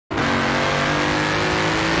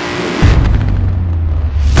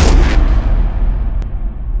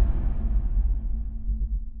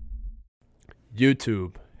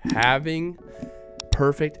YouTube, having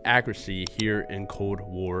perfect accuracy here in Cold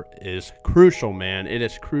War is crucial, man. It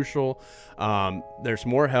is crucial. There's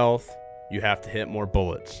more health. You have to hit more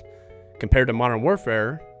bullets. Compared to Modern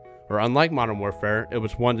Warfare, or unlike Modern Warfare, it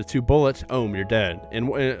was 1 to 2 bullets, you're dead.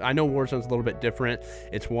 And I know Warzone's a little bit different.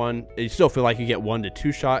 It's one, you still feel like you get 1 to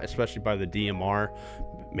 2 shot, especially by the DMR.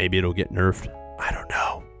 Maybe it'll get nerfed. I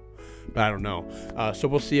don't know. So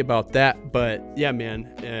we'll see about that. But yeah, man,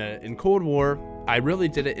 in Cold War, I really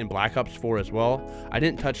did it in Black Ops 4 as well. I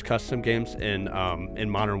didn't touch custom games in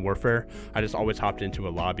Modern Warfare. I just always hopped into a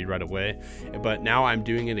lobby right away. But now I'm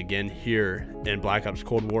doing it again here in Black Ops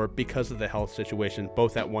Cold War because of the health situation.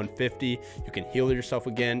 Both at 150, you can heal yourself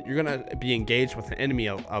again. You're gonna be engaged with an enemy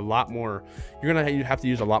a lot more. You're gonna have to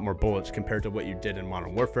use a lot more bullets compared to what you did in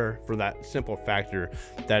Modern Warfare, for that simple factor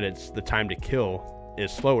that it's the time to kill is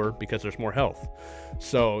slower because there's more health.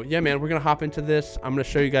 So yeah, man, we're gonna hop into this. I'm gonna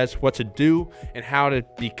show you guys what to do and how to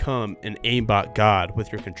become an aimbot god with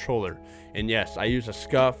your controller. And yes, I use a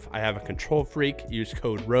scuff. I have a control freak. Use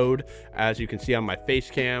code RHODE, as you can see on my face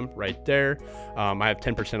cam right there. I have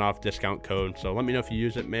 10% off discount code, so let me know if you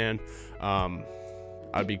use it, man.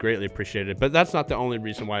 I'd be greatly appreciated. But that's not the only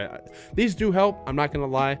reason why. These do help, I'm not gonna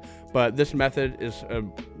lie, but this method is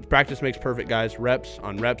practice makes perfect, guys. Reps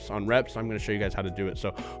on reps on reps. I'm gonna show you guys how to do it.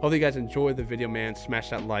 So hopefully you guys enjoy the video, man. Smash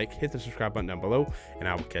that like, hit the subscribe button down below, and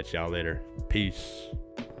I will catch y'all later. Peace.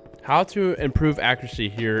 How to improve accuracy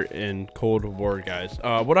here in Cold War, guys.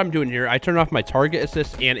 What I'm doing here, I turned off my target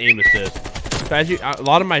assist and aim assist. So as a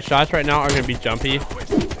lot of my shots right now are gonna be jumpy.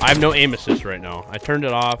 I have no aim assist right now. I turned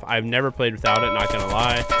it off. I've never played without it, not gonna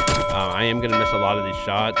lie. I am gonna miss a lot of these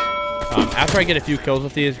shots. After I get a few kills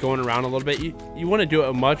with these, going around a little bit, you want to do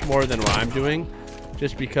it much more than what I'm doing,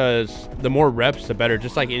 just because the more reps, the better,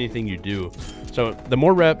 just like anything you do. So the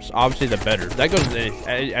more reps, obviously, the better. That goes,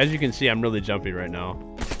 as you can see, I'm really jumpy right now.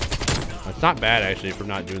 It's not bad, actually, for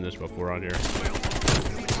not doing this before on here.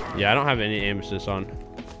 Yeah, I don't have any aim assist on.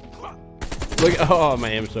 Look, oh, my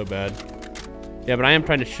aim is so bad. Yeah, but I am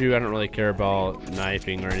trying to shoot. I don't really care about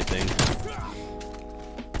knifing or anything.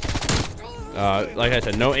 Like I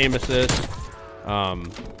said, no aim assist.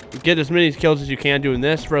 Get as many kills as you can doing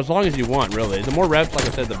this for as long as you want, really. The more reps, like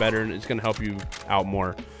I said, the better, and it's going to help you out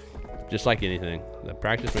more. Just like anything. The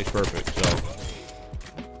practice makes perfect,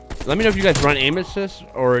 so. Let me know if you guys run aim assist,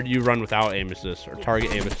 or do you run without aim assist, or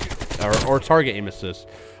target aim assist, or target aim assist.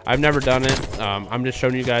 I've never done it. I'm just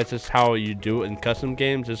showing you guys this how you do it in custom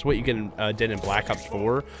games. This is what you did in Black Ops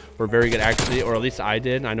 4 for very good accuracy, or at least I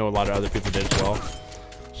did. I know a lot of other people did as well.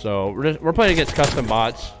 So we're playing against custom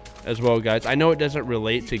bots as well, guys. I know it doesn't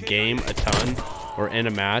relate to game a ton or in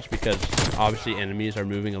a match because obviously enemies are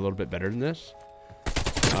moving a little bit better than this.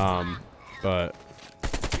 But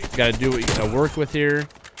you gotta do what you gotta work with here.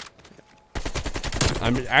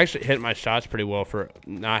 I'm actually hitting my shots pretty well for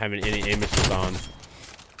not having any aim assist on.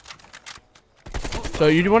 So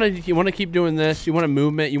you want to keep doing this. You want to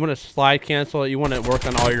movement. You want to slide cancel. You want to work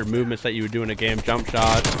on all your movements that you would do in a game. Jump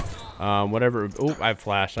shots, whatever. Oh, I have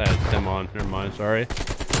flash. I had them on. Never mind. Sorry.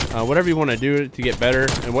 Whatever you want to do to get better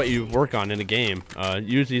and what you work on in a game.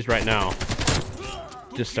 Use these right now,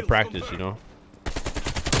 just to practice. You know.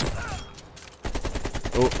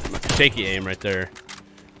 Oh, shaky aim right there,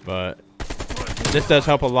 but this does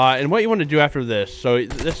help a lot. And what you want to do after this. So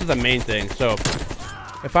this is the main thing. So.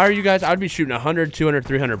 If I were you guys, I'd be shooting 100, 200,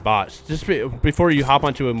 300 bots just before you hop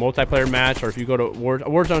onto a multiplayer match, or if you go to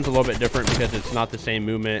Warzone's a little bit different because it's not the same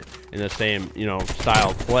movement and the same, you know,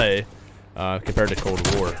 style of play compared to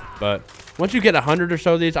Cold War. But once you get 100 or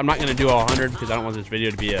so of these, I'm not going to do all 100 because I don't want this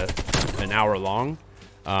video to be an hour long.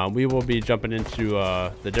 We will be jumping into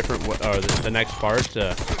the different the next part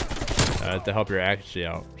to help your accuracy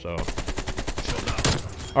out. So.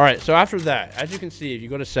 All right, so after that, as you can see, if you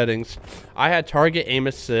go to settings, I had target aim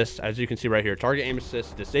assist, as you can see right here, target aim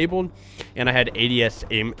assist disabled, and I had ADS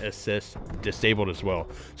aim assist disabled as well.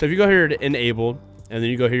 So if you go here to enable, and then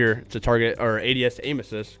you go here to target or ADS aim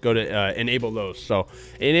assist, go to enable those. So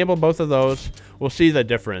enable both of those. We'll see the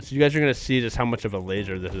difference. You guys are gonna see just how much of a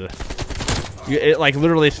laser this is. It like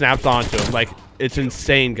literally snaps onto them. Like, it's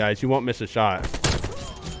insane, guys. You won't miss a shot.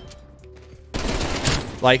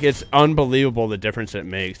 Like, it's unbelievable the difference it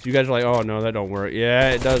makes. You guys are like, oh no, that don't work.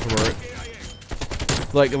 Yeah, it does work.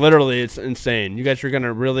 Like, literally, it's insane. You guys are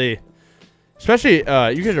gonna really, especially you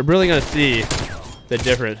guys are really gonna see the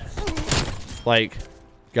difference. Like,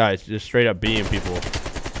 guys, just straight up being people.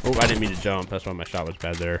 Oh, I didn't mean to jump. That's why my shot was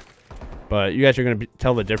bad there. But you guys are gonna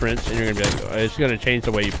tell the difference, and you're gonna be like, it's gonna change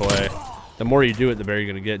the way you play. The more you do it, the better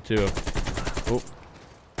you're gonna get too. Oh.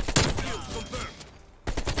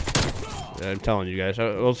 I'm telling you guys.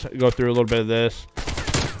 We'll go through a little bit of this.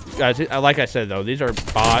 Guys, like I said, though, these are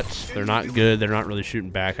bots. They're not good. They're not really shooting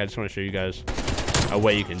back. I just want to show you guys a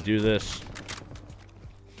way you can do this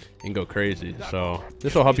and go crazy. So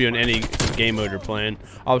this will help you in any game mode you're playing.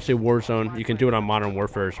 Obviously, Warzone. You can do it on Modern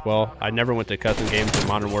Warfare as well. I never went to custom games in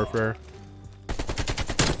Modern Warfare.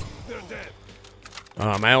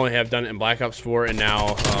 I only have done it in Black Ops 4 and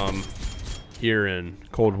now here in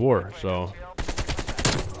Cold War. So,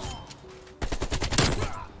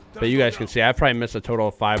 but you guys can see I've probably missed a total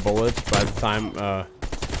of 5 bullets by the time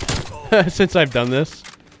since I've done this.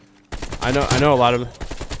 I know a lot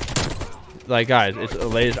of, like, guys, it's a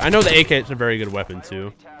laser. I know the AK is a very good weapon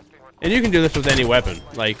too, and you can do this with any weapon.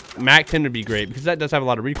 Like Mac 10 would be great because that does have a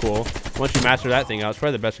lot of recoil. Once you master that thing out, it's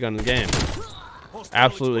probably the best gun in the game.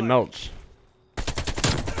 Absolutely melts.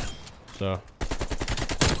 So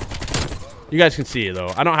you guys can see it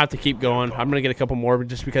though. I don't have to keep going. I'm gonna get a couple more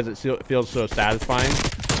just because it feels so satisfying.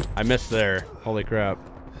 I missed there. Holy crap.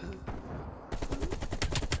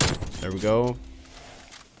 There we go.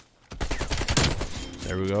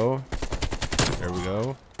 There we go. There we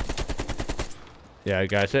go. Yeah,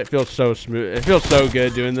 guys, it feels so smooth. It feels so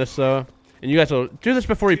good doing this though. And you guys will do this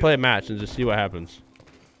before you play a match and just see what happens.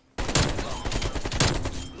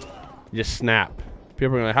 You just snap.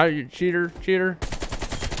 People are like, how are you, cheater?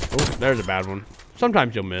 Oh, there's a bad one.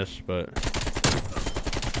 Sometimes you'll miss, but.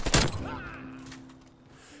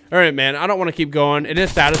 All right, man. I don't want to keep going. It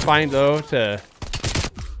is satisfying though to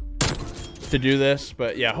do this,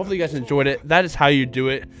 but yeah, hopefully you guys enjoyed it. That is how you do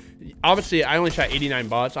it. Obviously, I only shot 89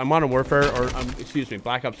 bots. I'm Modern Warfare, or excuse me,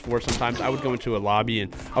 Black Ops 4. Sometimes I would go into a lobby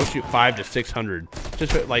and I would shoot 500 to 600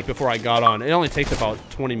 just like before I got on. It only takes about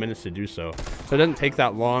 20 minutes to do so. So it doesn't take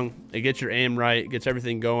that long. It gets your aim right, gets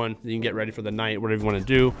everything going. You can get ready for the night, whatever you want to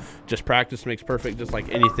do. Just practice makes perfect, just like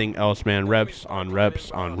anything else, man. Reps on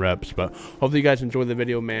reps on reps. But hopefully you guys enjoyed the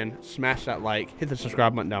video, man. Smash that like, hit the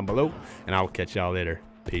subscribe button down below, and I will catch y'all later.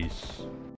 Peace.